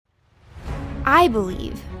I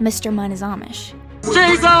believe Mr. Munn is Amish.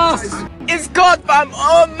 Jesus! It's God, fam.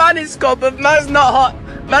 Oh, man is God, but man's not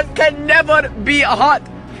hot. Man can never be hot.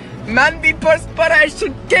 Man be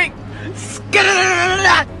perspiration king.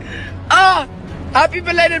 Ah! Happy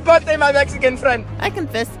belated birthday, my Mexican friend. I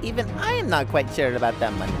confess, even I am not quite sure about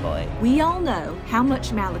that money boy. We all know how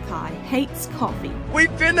much Malachi hates coffee. We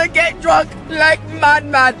finna get drunk like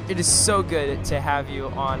madman. It is so good to have you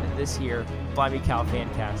on this here Blimey Cow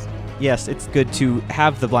Fancast. Yes, it's good to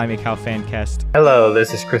have the Blimey Cow Fancast. Hello,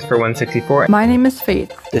 this is Christopher164. My name is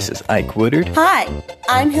Faith. This is Ike Woodard. Hi,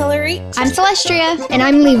 I'm Hillary. I'm Celestria. And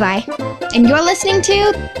I'm Levi. And you're listening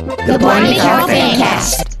to the Blimey Cow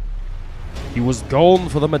Fancast. He was gone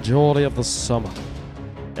for the majority of the summer.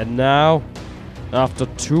 And now, after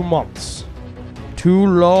 2 months, 2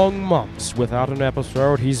 long months without an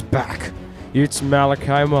episode, he's back. It's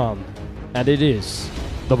Malachi Munn. And it is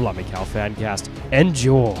the Blimey Cow Fancast.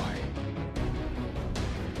 Enjoy.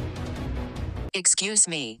 Excuse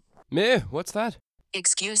me. Me? What's that?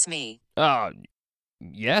 Excuse me.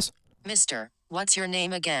 Yes? Mister, what's your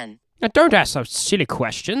name again? Don't ask those silly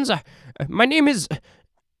questions. My name is...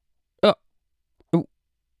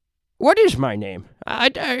 What is my name?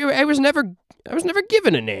 I was never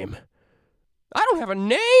given a name. I don't have a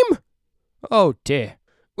name? Oh, dear.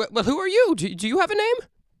 Well, who are you? Do you have a name?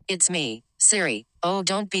 It's me, Siri. Oh,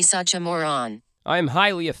 don't be such a moron. I am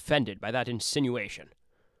highly offended by that insinuation.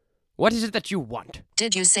 What is it that you want?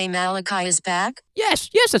 Did you say Malachi is back? Yes,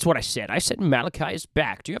 that's what I said. I said Malachi is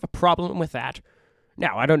back. Do you have a problem with that?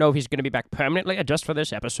 Now, I don't know if he's going to be back permanently or just for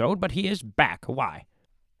this episode, but he is back. Why?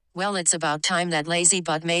 Well, it's about time that lazy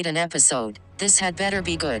butt made an episode. This had better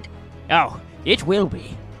be good. Oh, it will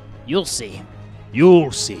be. You'll see.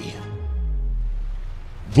 You'll see.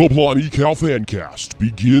 The Blimey Cow Fancast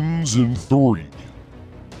begins in 3,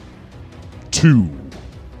 2,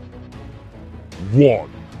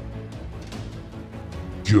 1.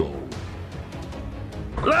 Go.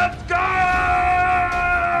 Let's go!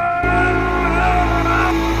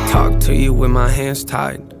 Talk to you with my hands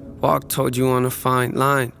tied. Walk toward you on a fine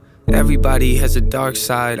line. Everybody has a dark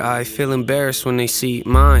side. I feel embarrassed when they see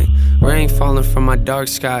mine. Rain falling from my dark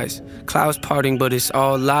skies. Clouds parting, but it's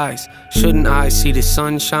all lies. Shouldn't I see the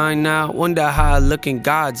sunshine now? Wonder how I look in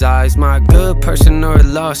God's eyes. Am I a good person or a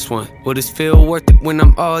lost one? Will this feel worth it when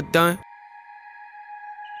I'm all done?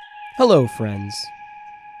 Hello, friends.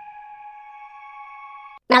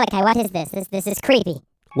 Malachi, what is this? This is creepy.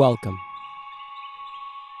 Welcome.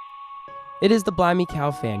 It is the Blimey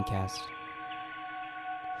Cow Fancast.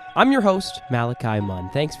 I'm your host, Malachi Munn.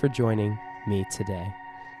 Thanks for joining me today.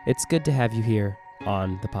 It's good to have you here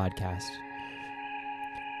on the podcast.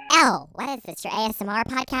 Oh, what is this, your ASMR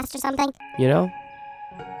podcast or something? You know,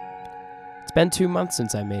 it's been 2 months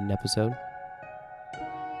since I made an episode.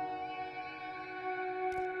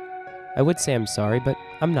 I would say I'm sorry, but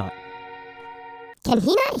I'm not. Can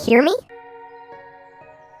he not hear me?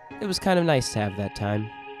 It was kind of nice to have that time.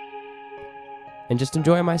 And just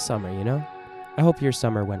enjoy my summer, you know? I hope your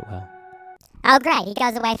summer went well. Oh, great. He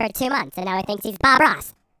goes away for 2 months, and now he thinks he's Bob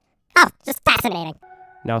Ross. Oh, just fascinating.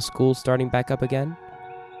 Now school's starting back up again.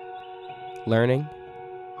 Learning.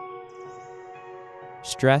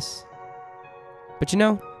 Stress. But you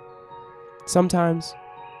know, sometimes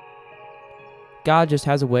God just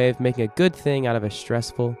has a way of making a good thing out of a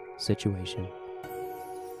stressful situation.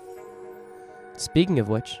 Speaking of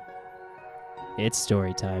which, it's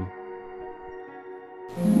story time.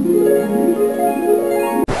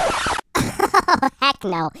 Oh, heck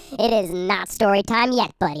no. It is not story time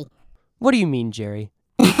yet, buddy. What do you mean, Jerry?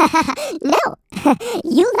 No.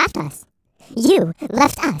 You left us. You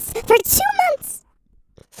left us for 2 months.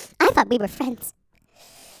 I thought we were friends.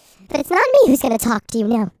 But it's not me who's going to talk to you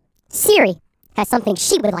now. Siri has something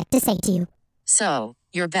she would like to say to you. So,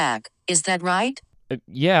 you're back. Is that right?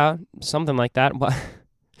 Yeah, something like that.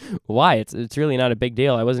 Why? It's really not a big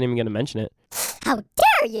deal. I wasn't even going to mention it. How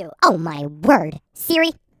dare you? Oh, my word.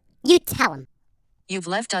 Siri, you tell him. You've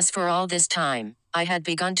left us for all this time. I had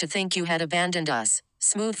begun to think you had abandoned us.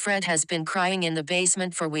 Smooth Fred has been crying in the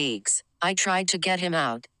basement for weeks. I tried to get him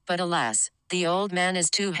out, but alas, the old man is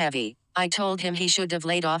too heavy. I told him he should have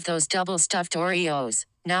laid off those double-stuffed Oreos.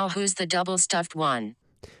 Now who's the double-stuffed one?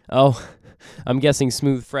 Oh, I'm guessing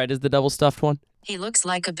Smooth Fred is the double-stuffed one? He looks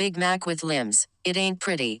like a Big Mac with limbs. It ain't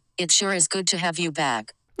pretty. It sure is good to have you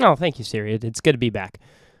back. Oh, thank you, Siri. It's good to be back.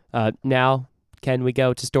 Now, can we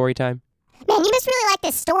go to story time? Man, you must really like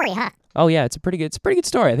this story, huh? Oh yeah, it's a pretty good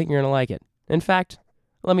story. I think you're gonna like it. In fact,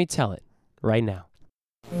 let me tell it right now.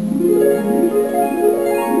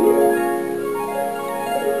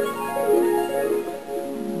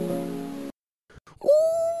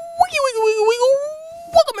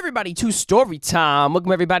 everybody to story time.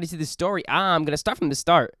 Welcome everybody to the story. I'm gonna start from the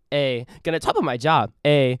start. Gonna top of my job.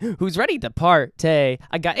 Who's ready to party?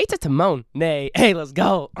 I got 8 to Timon. Hey, let's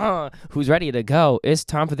go. Who's ready to go? It's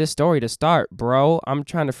time for this story to start, bro. I'm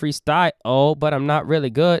trying to freestyle, but I'm not really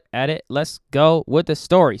good at it. Let's go with the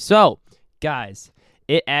story. So, guys,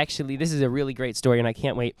 this is a really great story, and I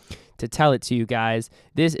can't wait to tell it to you guys.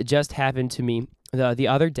 This just happened to me the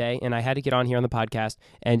other day, and I had to get on here on the podcast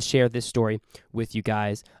and share this story with you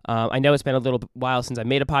guys. I know it's been a little while since I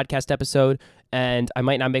made a podcast episode, and I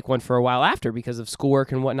might not make one for a while after because of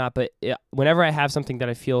schoolwork and whatnot, but whenever I have something that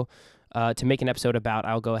I feel to make an episode about,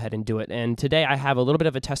 I'll go ahead and do it. And today I have a little bit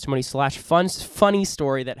of a testimony / funny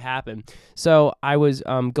story that happened. So I was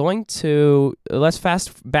let's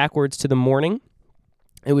fast backwards to the morning.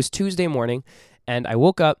 It was Tuesday morning, and I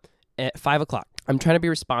woke up at 5 o'clock. I'm trying to be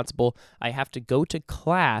responsible. I have to go to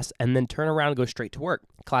class and then turn around and go straight to work.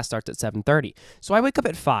 Class starts at 7:30. So I wake up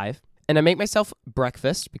at 5, and I make myself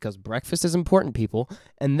breakfast, because breakfast is important, people.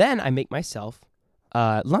 And then I make myself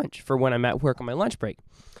lunch for when I'm at work on my lunch break.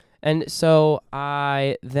 And so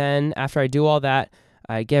after I do all that,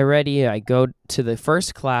 I get ready. I go to the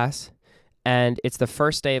first class, and it's the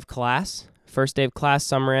first day of class. First day of class,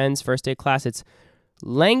 summer ends. First day of class, it's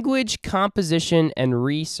language composition and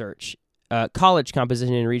research. College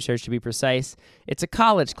composition and research, to be precise. It's a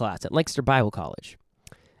college class at Lancaster Bible College.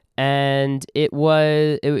 And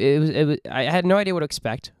I had no idea what to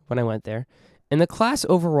expect when I went there. And the class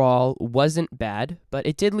overall wasn't bad, but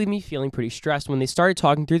it did leave me feeling pretty stressed when they started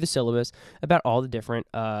talking through the syllabus about all the different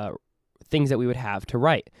things that we would have to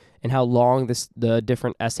write and how long the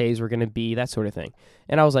different essays were going to be, that sort of thing.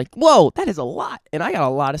 And I was like, whoa, that is a lot. And I got a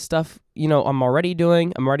lot of stuff, I'm already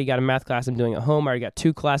doing. I'm already got a math class I'm doing at home. I already got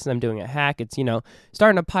 2 classes I'm doing at Hack. It's,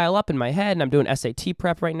 starting to pile up in my head, and I'm doing SAT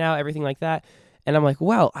prep right now, everything like that. And I'm like,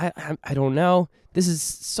 well, I don't know. This is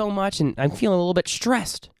so much, and I'm feeling a little bit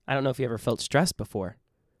stressed. I don't know if you ever felt stressed before.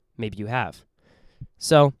 Maybe you have.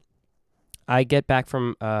 So I get back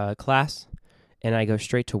from class, and I go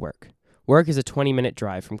straight to work. Work is a 20-minute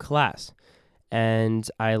drive from class. And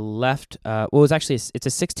I left, it's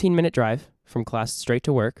a 16-minute drive from class straight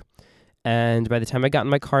to work. And by the time I got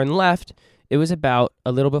in my car and left, it was about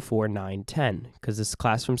a little before 9:10, because this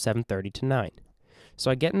class from 7:30 to 9.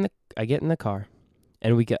 So I get in the car,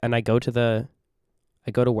 and I go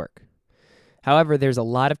to work. However, there's a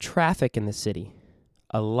lot of traffic in the city.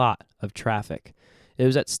 A lot of traffic. It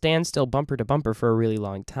was at standstill bumper to bumper for a really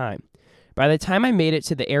long time. By the time I made it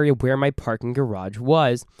to the area where my parking garage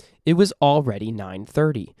was, it was already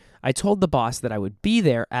 9:30. I told the boss that I would be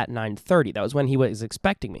there at 9:30. That was when he was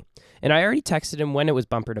expecting me. And I already texted him when it was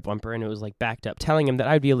bumper to bumper and it was backed up, telling him that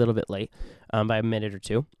I'd be a little bit late by a minute or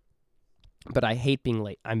two. But I hate being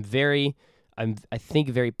late. I think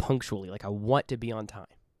very punctually. I want to be on time,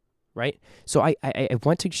 right? So I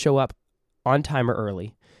want to show up on time or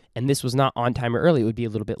early. And this was not on time or early. It would be a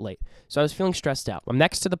little bit late. So I was feeling stressed out. I'm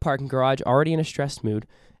next to the parking garage, already in a stressed mood.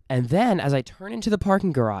 And then as I turn into the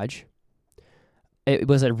parking garage, it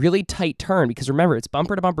was a really tight turn because remember, it's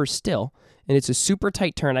bumper to bumper still. And it's a super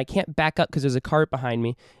tight turn. I can't back up because there's a car behind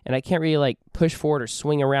me. And I can't really push forward or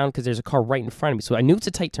swing around because there's a car right in front of me. So I knew it's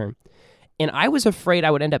a tight turn. And I was afraid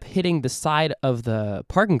I would end up hitting the side of the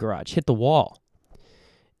parking garage, hit the wall.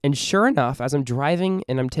 And sure enough, as I'm driving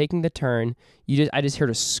and I'm taking the turn, I just heard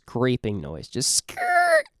a scraping noise. Just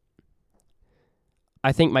skirt.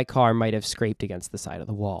 I think my car might have scraped against the side of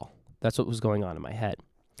the wall. That's what was going on in my head.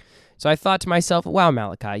 So I thought to myself, wow,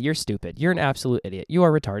 Malachi, you're stupid. You're an absolute idiot. You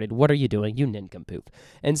are retarded. What are you doing? You nincompoop.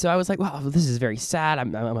 And so I was like, wow, this is very sad.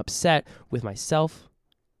 I'm upset with myself,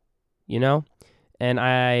 And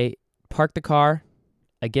I park the car.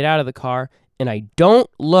 I get out of the car, and I don't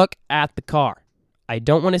look at the car. I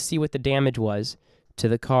don't want to see what the damage was to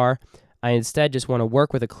the car. I instead just want to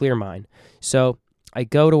work with a clear mind. So I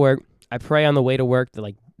go to work. I pray on the way to work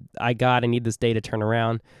that I need this day to turn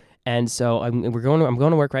around. And so I'm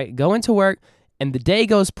going to work, right? Go into work, and the day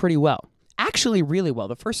goes pretty well. Actually, really well.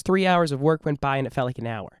 The first 3 hours of work went by, and it felt like an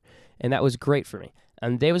hour. And that was great for me.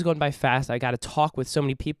 And the day was going by fast. I got to talk with so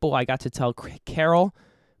many people. I got to tell Carol,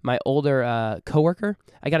 my older coworker,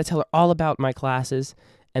 I got to tell her all about my classes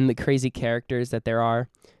and the crazy characters that there are.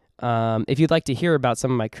 If you'd like to hear about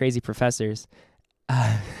some of my crazy professors,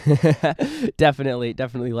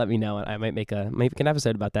 definitely let me know. I might make an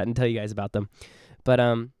episode about that and tell you guys about them. But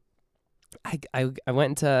I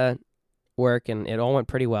went into work and it all went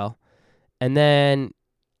pretty well. And then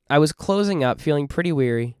I was closing up, feeling pretty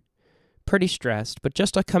weary, pretty stressed, but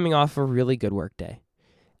just coming off a really good work day.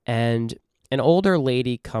 And an older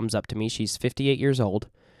lady comes up to me. She's 58 years old,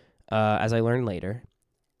 as I learned later.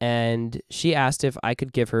 and she asked if I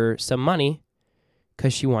could give her some money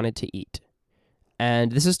because she wanted to eat.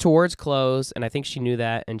 And this is towards close, and I think she knew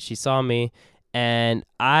that, and she saw me, and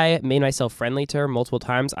I made myself friendly to her multiple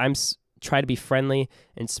times. Try to be friendly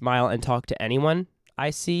and smile and talk to anyone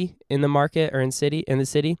I see in the market or in the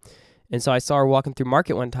city. And so I saw her walking through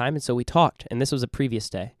market one time, and so we talked, and this was a previous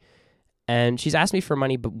day. And she's asked me for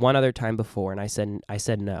money but one other time before, and I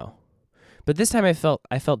said no. But this time I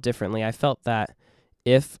felt differently. I felt that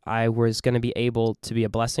if I was going to be able to be a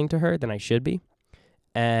blessing to her, then I should be.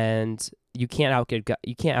 And you can't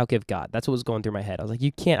outgive God. That's what was going through my head. I was like,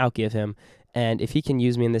 you can't outgive him. And if he can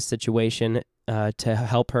use me in this situation to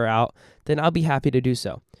help her out, then I'll be happy to do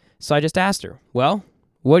so. So I just asked her, well,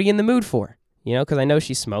 what are you in the mood for? Because I know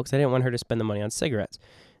she smokes. I didn't want her to spend the money on cigarettes.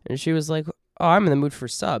 And she was like, oh, I'm in the mood for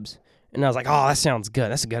subs. And I was like, oh, that sounds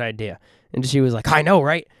good. That's a good idea. And she was like, I know,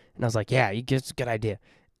 right? And I was like, yeah, it's a good idea.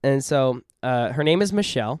 And so her name is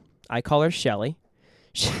Michelle. I call her Shelly.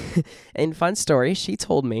 And fun story, she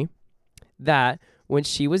told me that when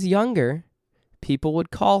she was younger, people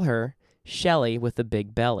would call her Shelly with a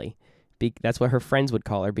big belly. That's what her friends would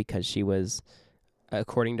call her because she was,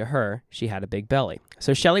 according to her, she had a big belly.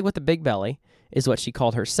 So Shelly with a big belly is what she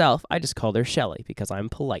called herself. I just called her Shelly because I'm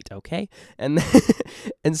polite, okay? And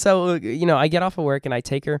and so, I get off of work and I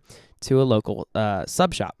take her to a local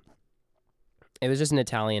sub shop. It was just an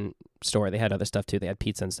Italian store. They had other stuff too. They had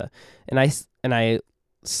pizza and stuff. And I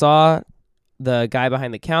saw the guy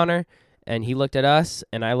behind the counter, and he looked at us,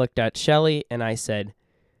 and I looked at Shelly, and I said,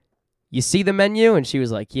 you see the menu? And she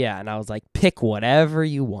was like, yeah. And I was like, pick whatever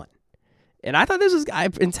you want. And I thought I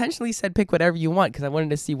intentionally said pick whatever you want because I wanted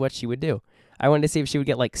to see what she would do. I wanted to see if she would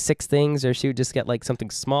get like 6 things or she would just get like something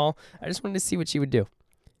small. I just wanted to see what she would do.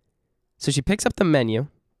 So she picks up the menu.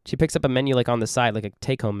 She picks up a menu like on the side, like a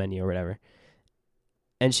take-home menu or whatever.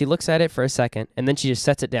 And she looks at it for a second, and then she just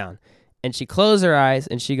sets it down. And she closed her eyes,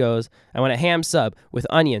 and she goes, I want a ham sub with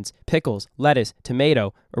onions, pickles, lettuce,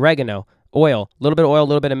 tomato, oregano, oil, a little bit of oil, a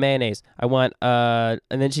little bit of mayonnaise. I want, and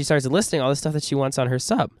then she starts listing all the stuff that she wants on her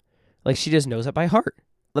sub. Like, she just knows it by heart.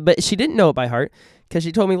 But she didn't know it by heart because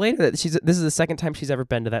she told me later that this is the second time she's ever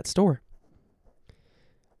been to that store.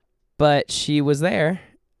 But she was there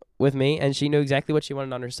with me, and she knew exactly what she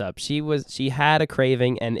wanted on her sub. She had a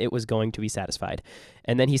craving, and it was going to be satisfied.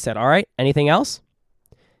 And then he said, all right, anything else?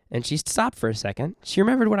 And she stopped for a second. She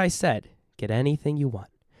remembered what I said. Get anything you want.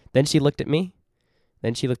 Then she looked at me.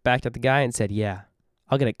 Then she looked back at the guy and said, yeah,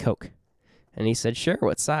 I'll get a Coke. And he said, sure,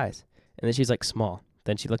 what size? And then she's like, small.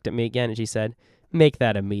 Then she looked at me again, and she said, make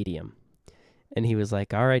that a medium. And he was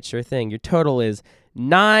like, all right, sure thing. Your total is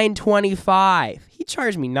 $9.25. He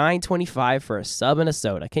charged me $9.25 for a sub and a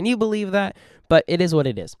soda. Can you believe that? But it is what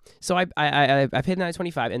it is. So I paid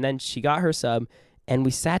 $9.25, and then she got her sub, and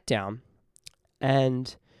we sat down,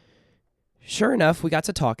 and sure enough, we got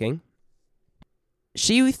to talking.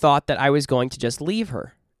 She thought that I was going to just leave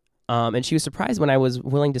her, and she was surprised when I was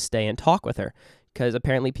willing to stay and talk with her, because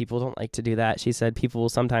apparently people don't like to do that. She said people will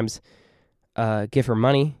sometimes give her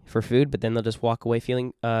money for food, but then they'll just walk away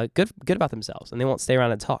feeling good about themselves, and they won't stay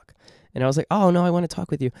around and talk. And I was like, oh, no, I want to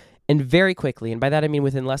talk with you. And very quickly, and by that I mean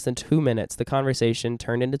within less than 2 minutes, the conversation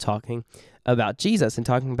turned into talking about Jesus and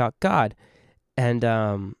talking about God.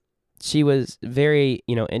 And she was very,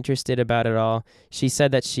 interested about it all. She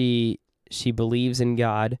said that she believes in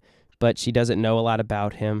God, but she doesn't know a lot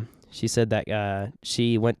about him. She said that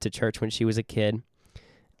she went to church when she was a kid.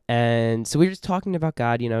 And so we were just talking about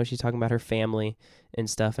God, she's talking about her family and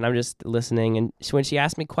stuff, and I'm just listening. And when she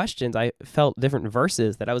asked me questions, I felt different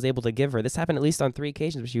verses that I was able to give her. This happened at least on 3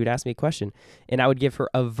 occasions where she would ask me a question, and I would give her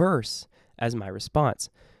a verse as my response.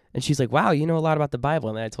 And she's like, wow, you know a lot about the Bible.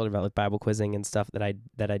 And then I told her about like Bible quizzing and stuff that I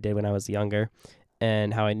did when I was younger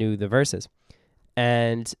and how I knew the verses.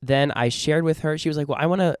 And then I shared with her, she was like, well, I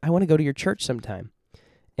want to go to your church sometime.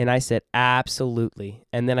 And I said, absolutely.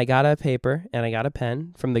 And then I got a paper and I got a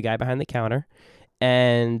pen from the guy behind the counter.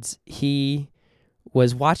 And he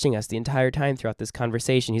was watching us the entire time throughout this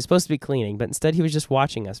conversation. He's supposed to be cleaning, but instead he was just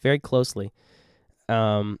watching us very closely.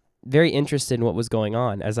 Very interested in what was going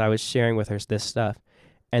on as I was sharing with her this stuff.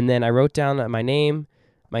 And then I wrote down my name,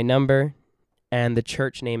 my number, and the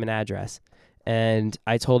church name and address. And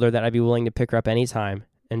I told her that I'd be willing to pick her up anytime.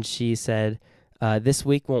 And she said, this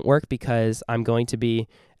week won't work because I'm going to be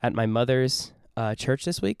at my mother's church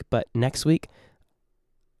this week, but next week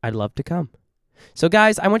I'd love to come. So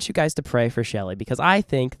guys, I want you guys to pray for Shelly because I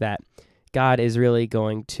think that God is really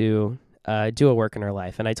going to do a work in her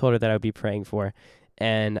life. And I told her that I would be praying for her.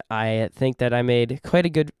 And I think that I made quite a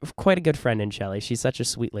good friend in Shelly. She's such a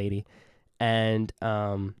sweet lady. And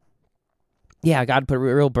yeah, God put a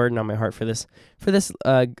real burden on my heart for this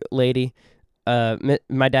lady.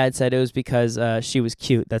 My dad said it was because she was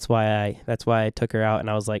cute. That's why I took her out, and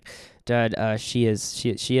I was like, Dad, she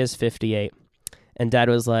is 58. And Dad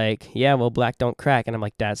was like, yeah, well, black don't crack. And I'm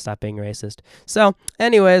like, Dad, stop being racist. So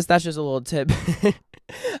anyways, that's just a little tip.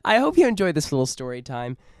 I hope you enjoyed this little story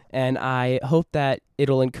time, and I hope that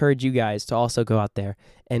it'll encourage you guys to also go out there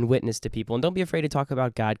and witness to people. And don't be afraid to talk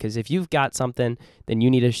about God, because if you've got something, then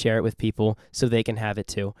you need to share it with people so they can have it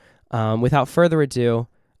too. Without further ado,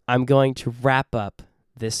 I'm going to wrap up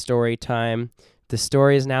this story time. The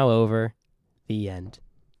story is now over. The end.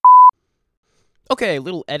 Okay,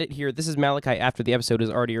 little edit here. This is Malachi after the episode is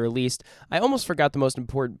already released. I almost forgot the most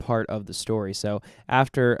important part of the story. So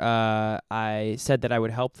after I said that I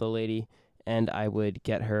would help the lady and I would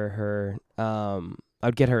get her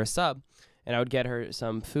a sub, and I would get her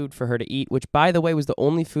some food for her to eat, which, by the way, was the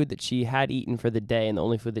only food that she had eaten for the day and the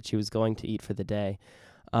only food that she was going to eat for the day.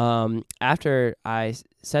 After I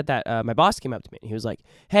said that, my boss came up to me and he was like,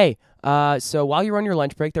 hey, so while you were on your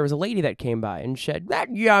lunch break, there was a lady that came by and said,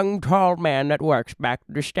 that young, tall man that works back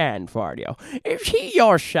the stand for you, is he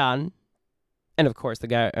your son? And of course,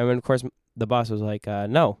 the boss was like,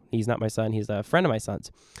 no, he's not my son. He's a friend of my son's.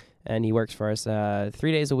 And he works for us 3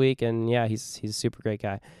 days a week. And yeah, he's a super great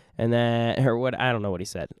guy. And then, I don't know what he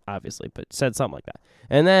said, obviously, but said something like that.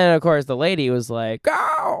 And then, of course, the lady was like,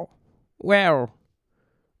 oh, well,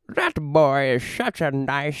 that boy is such a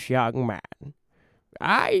nice young man.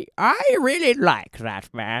 I really like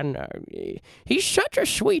that man. He's such a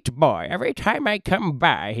sweet boy. Every time I come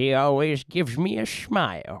by, he always gives me a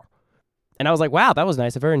smile. And I was like, wow, that was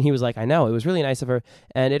nice of her. And he was like, I know, it was really nice of her.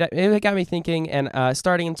 And it got me thinking, and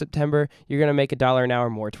starting in September, you're going to make $1 an hour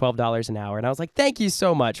more, $12 an hour. And I was like, thank you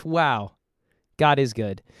so much. Wow. God is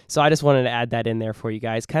good. So I just wanted to add that in there for you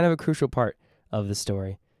guys. Kind of a crucial part of the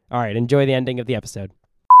story. All right, enjoy the ending of the episode.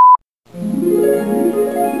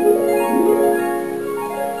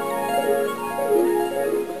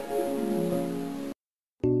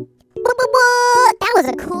 That was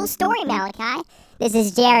a cool story, Malachi. This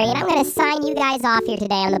is Jerry, and I'm going to sign you guys off here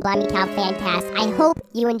today on the Blimey Cow Fancast. I hope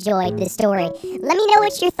you enjoyed this story. Let me know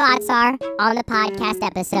what your thoughts are on the podcast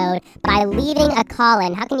episode by leaving a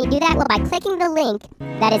call-in. How can you do that? Well, by clicking the link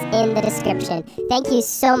that is in the description. Thank you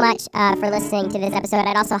so much for listening to this episode.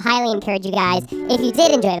 I'd also highly encourage you guys, if you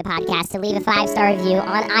did enjoy the podcast, to leave a 5-star review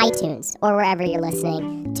on iTunes or wherever you're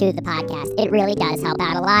listening to the podcast. It really does help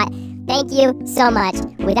out a lot. Thank you so much.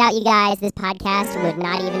 Without you guys, this podcast would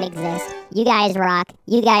not even exist. You guys rock.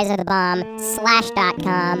 You guys are the bomb.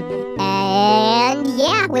 Slash.com. And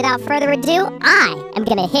yeah, without further ado, I am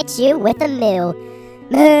going to hit you with a moo.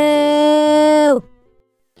 Moo!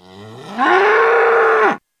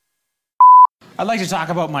 I'd like to talk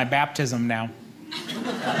about my baptism now.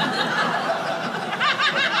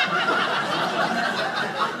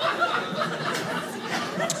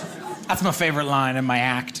 That's my favorite line in my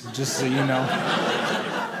act, just so you know.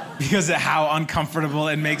 Because of how uncomfortable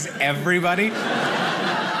it makes everybody.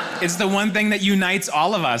 It's the one thing that unites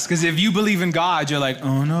all of us. Because if you believe in God, you're like,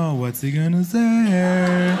 oh no, what's he gonna say?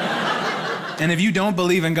 And if you don't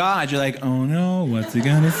believe in God, you're like, oh no, what's he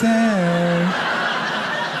gonna say?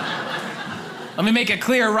 Let me make it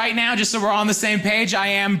clear right now, just so we're on the same page. I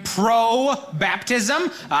am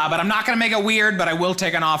pro-baptism, but I'm not gonna make it weird, but I will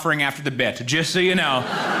take an offering after the bit, just so you know.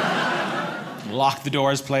 Lock the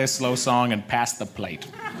doors, play a slow song, and pass the plate.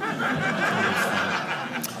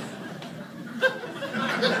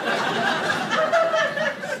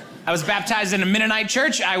 I was baptized in a Mennonite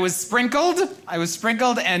church. I was sprinkled,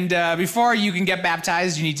 and before you can get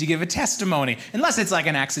baptized, you need to give a testimony. Unless it's like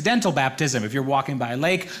an accidental baptism. If you're walking by a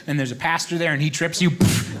lake and there's a pastor there and he trips you,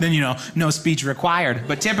 then, you know, no speech required.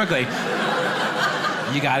 But typically,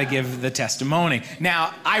 you got to give the testimony.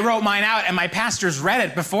 Now, I wrote mine out, and my pastors read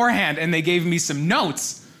it beforehand, and they gave me some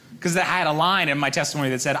notes, because I had a line in my testimony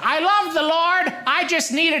that said, I love the Lord, I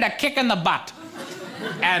just needed a kick in the butt.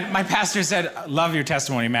 And my pastor said, love your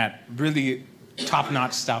testimony, Matt, really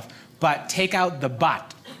top-notch stuff, but take out the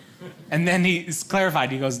butt. And then he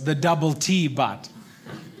clarified, he goes, the double T butt.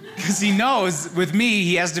 Because he knows, with me,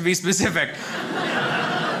 he has to be specific.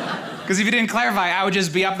 Because if he didn't clarify, I would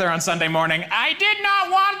just be up there on Sunday morning. I did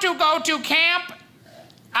not want to go to camp.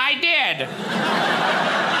 I did.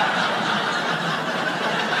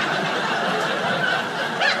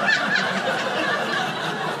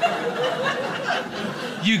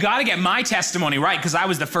 You got to get my testimony right, because I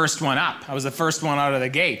was the first one up. I was the first one out of the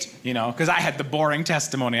gate, you know, because I had the boring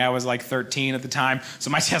testimony. I was like 13 at the time,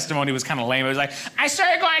 so my testimony was kind of lame. It was like, I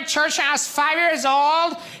started going to church when I was 5 years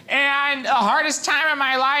old, and the hardest time in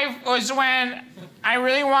my life was when I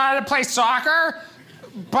really wanted to play soccer,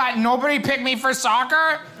 but nobody picked me for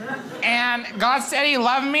soccer, and God said he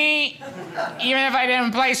loved me even if I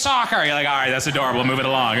didn't play soccer. You're like, all right, that's adorable, move it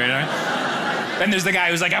along. You know? Then there's the guy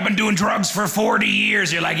who's like, I've been doing drugs for 40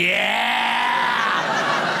 years. You're like, yeah!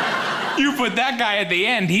 You put that guy at the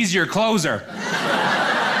end, he's your closer.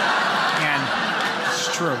 And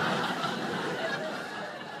it's true.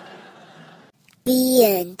 The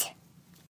end.